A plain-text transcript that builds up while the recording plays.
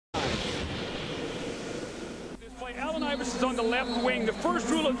play. Allen Iverson's on the left wing. The first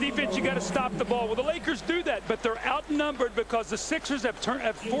rule of defense, you got to stop the ball. Well, the Lakers do that, but they're outnumbered because the Sixers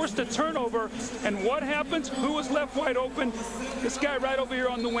have forced a turnover. And what happens? Who was left wide open? This guy right over here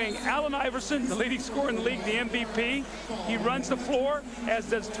on the wing. Allen Iverson, the leading scorer in the league, the MVP. He runs the floor, as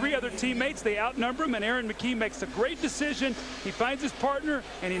does three other teammates. They outnumber him, and Aaron McKee makes a great decision. He finds his partner,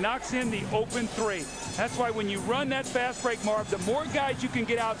 and he knocks in the open three. That's why when you run that fast break, Marv, the more guys you can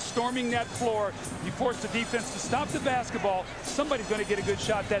get out storming that floor, you force the defense to stop the basketball. Somebody's going to get a good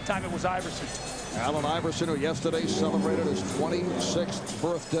shot. That time it was Iverson. Allen Iverson, who yesterday celebrated his 26th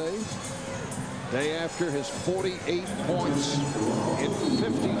birthday, day after his 48 points in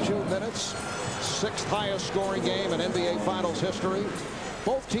 52 minutes, sixth highest scoring game in NBA Finals history.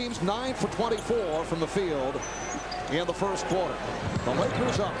 Both teams 9 for 24 from the field in the first quarter. The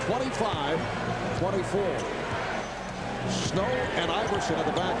Lakers up 25-24. Snow and Iverson in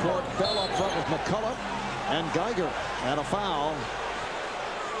the backcourt. Bell up front with McCullough and Geiger, and a foul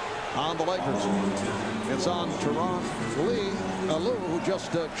on the Lakers. It's on Teron Lou, who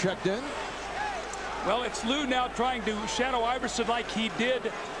just checked in. Well, it's Lou now trying to shadow Iverson like he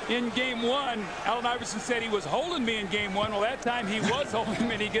did in game one. Allen Iverson said he was holding me in game one. Well, that time he was holding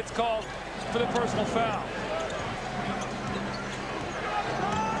me, and he gets called for the personal foul.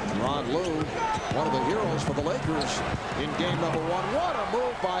 Ron Lou, one of the heroes for the Lakers in game number one. What a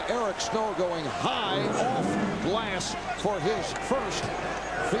move by Eric Snow, going high off glass for his first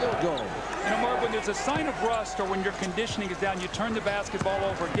field goal. You know, Mark, when there's a sign of rust or when your conditioning is down, you turn the basketball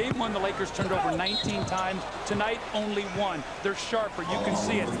over. Game one, the Lakers turned over 19 times. Tonight, only one. They're sharper. You can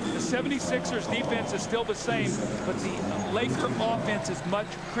see it. The 76ers defense is still the same, but the Laker offense is much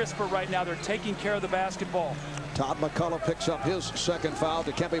crisper right now. They're taking care of the basketball. Todd McCullough picks up his second foul.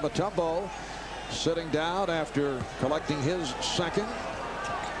 Dikembe Mutombo sitting down after collecting his second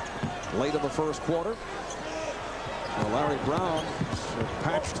late in the first quarter. Well, Larry Brown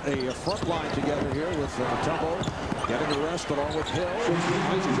patched a front line together here with Mutombo getting the rest along with Hill.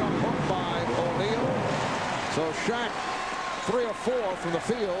 Nice jump hook by O'Neal. So Shaq 3 of 4 from the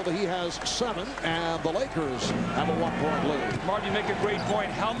field. He has 7, and the Lakers have a 1-point lead. Mark, you make a great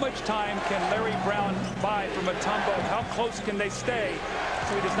point. How much time can Larry Brown buy from Mutombo? How close can they stay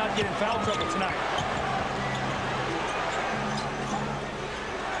so he does not get in foul trouble tonight?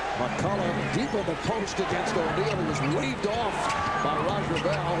 McCullough deep in the post against O'Neal. He was waved off by Roger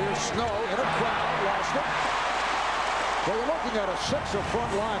Bell. Here's Snow in a crowd. Lost it. So you're looking at a 6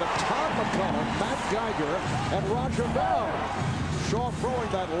 front line of Todd McCullough, Matt Geiger, and Roger Bell. Shaw throwing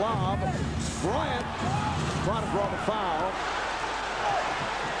that lob. Bryant trying to draw the foul.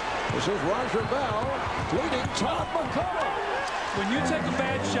 This is Roger Bell leading Todd McCullough. When you take a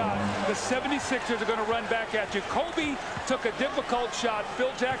bad shot, the 76ers are going to run back at you. Kobe took a difficult shot.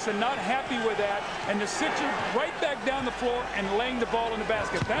 Phil Jackson not happy with that. And the Sixers right back down the floor and laying the ball in the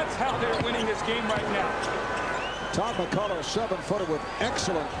basket. That's how they're winning this game right now. Todd McCullough, 7-footer with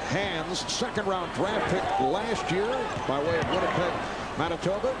excellent hands. Second-round draft pick last year by way of Winnipeg,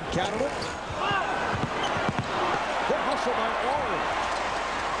 Manitoba, Canada. Good hustle by Ory.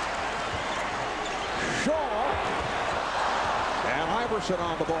 Shaw and Iverson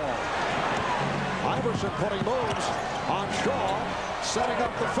on the ball. Iverson putting moves on Shaw, setting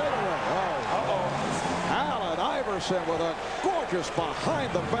up the fadeaway. Allen Iverson with a gorgeous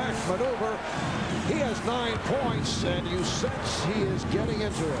behind-the-back maneuver. He has 9 points, and you sense he is getting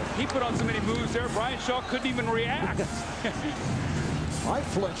into it. He put on so many moves there, Brian Shaw couldn't even react. I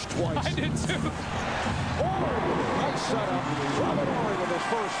flinched twice. I did too. Nice setup. Robert Ory with his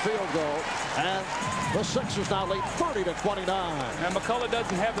first field goal, and the Sixers now lead 30-29. Now McCullough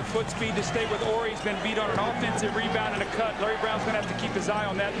doesn't have the foot speed to stay with Ory. He's been beat on an offensive rebound and a cut. Larry Brown's going to have to keep his eye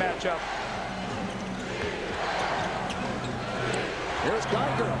on that matchup. Here's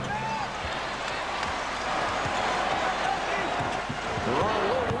Geiger.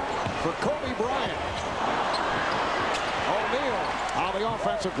 For Kobe Bryant. O'Neal on the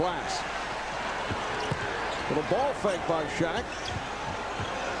offensive glass. Little ball fake by Shaq.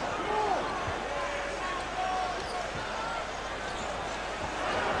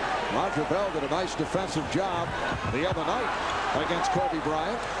 Roger Bell did a nice defensive job the other night against Kobe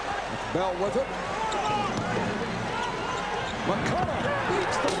Bryant. Bell with it. McCullough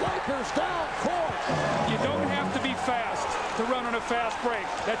beats the Lakers down court. You don't have to be fast to run on a fast break.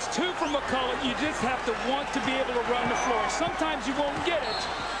 That's 2 from McCullough. You just have to want to be able to run the floor. Sometimes you won't get it,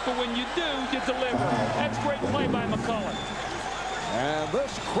 but when you do, you deliver. That's great play by McCullough. And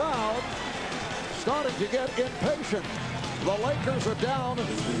this crowd starting to get impatient. The Lakers are down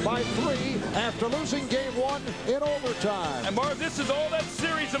by 3 after losing game 1 in overtime. And Marv, this is all that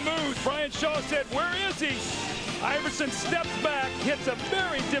series of moves. Brian Shaw said, where is he? Iverson steps back, hits a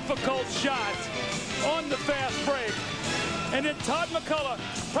very difficult shot on the fast break. And then Todd McCullough,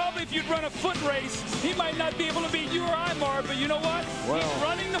 probably if you'd run a foot race, he might not be able to beat you or I, Marv, but you know what? Well, he's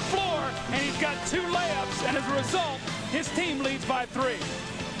running the floor, and he's got 2 layups, and as a result, his team leads by 3.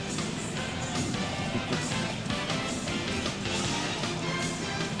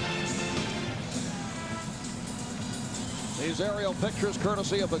 These aerial pictures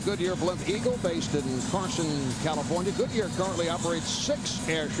courtesy of the Goodyear Blimp Eagle based in Carson, California. Goodyear currently operates 6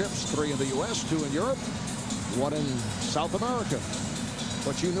 airships, 3 in the U.S., 2 in Europe, 1 in South America.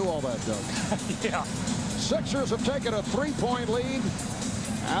 But you knew all that, Doug. Yeah. Sixers have taken a 3-point lead.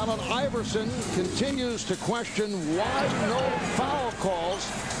 Allen Iverson continues to question why no foul calls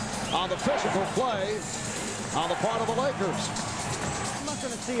on the physical play on the part of the Lakers. I'm not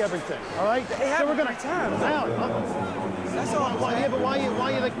going to see everything, all right? So we're going to time. That's all. Yeah, but why you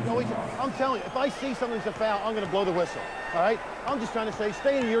like always? I'm telling you, if I see something's a foul, I'm going to blow the whistle. All right? I'm just trying to say,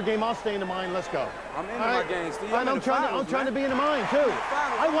 stay in your game. I'll stay into mine. Let's go. I'm into my game, Steve. I'm trying to be into mine too.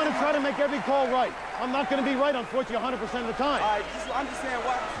 I want to try to make every call right. I'm not going to be right, unfortunately, 100% of the time. All right, I'm just saying,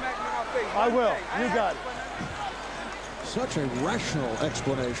 why smack me in my face? I will. You got it. Such a rational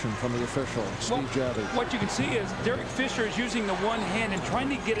explanation from the official, Steve Javie. What you can see is Derek Fisher is using the one hand and trying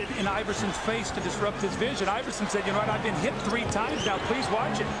to get it in Iverson's face to disrupt his vision. Iverson said, you know what, I've been hit 3 times now. Please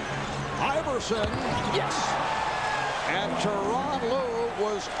watch it. Iverson, yes. And Tyronn Lue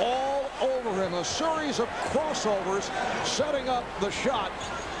was all over him. A series of crossovers setting up the shot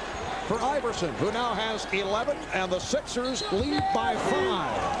for Iverson, who now has 11, and the Sixers lead by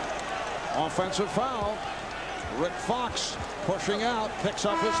 5. Offensive foul. Rick Fox pushing out, picks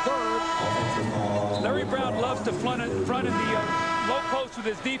up his 3rd. Larry Brown loves to front in the low post with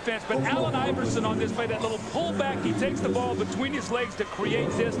his defense, but Allen Iverson on this play, that little pullback, he takes the ball between his legs to create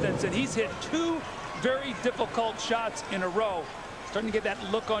distance, and he's hit 2 very difficult shots in a row. Starting to get that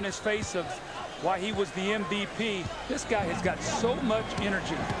look on his face of why he was the MVP. This guy has got so much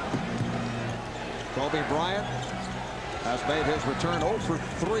energy. Kobe Bryant has made his return 0 for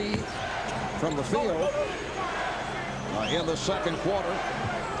 3 from the field. In the 2nd quarter.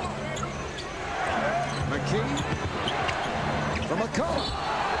 McKee from McCullough.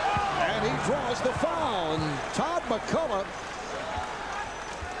 And he draws the foul. And Todd McCullough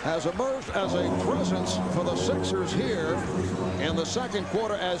has emerged as a presence for the Sixers here in the 2nd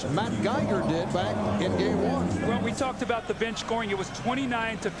quarter, as Matt Geiger did back in Game 1. Well, we talked about the bench scoring. It was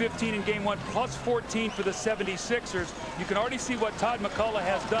 29-15 in Game 1, plus 14 for the 76ers. You can already see what Todd McCullough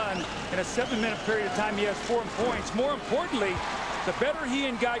has done. In a 7-minute period of time, he has 4 points. More importantly, the better he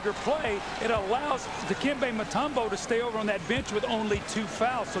and Geiger play, it allows Dikembe Mutombo to stay over on that bench with only 2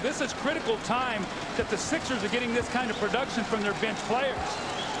 fouls. So this is critical time that the Sixers are getting this kind of production from their bench players.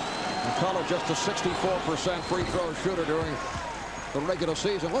 McCullough just a 64% free throw shooter during the regular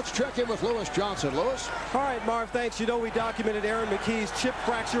season. Let's check in with Lewis Johnson. Lewis? All right, Marv, thanks. You know, we documented Aaron McKee's chip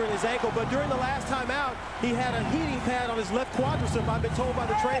fracture in his ankle, but during the last time out, he had a heating pad on his left quadricep. I've been told by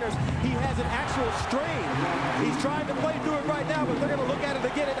the trainers he has an actual strain. He's trying to play through it right now, but they're going to look at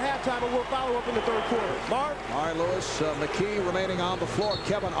it again at halftime, and we'll follow up in the 3rd quarter. Marv? All right, Lewis. McKee remaining on the floor.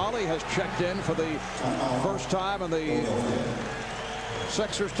 Kevin Ollie has checked in for the first time, and the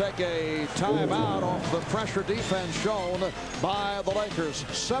Sixers take a timeout off the pressure defense shown by the Lakers.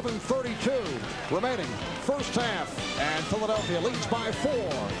 7:32 remaining, 1st half, and Philadelphia leads by 4.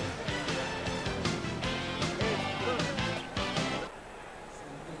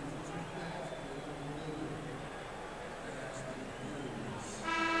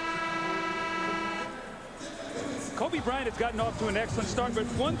 Kobe Bryant has gotten off to an excellent start, but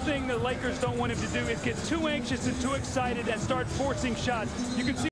one thing the Lakers don't want him to do is get too anxious and too excited and start forcing shots. You can see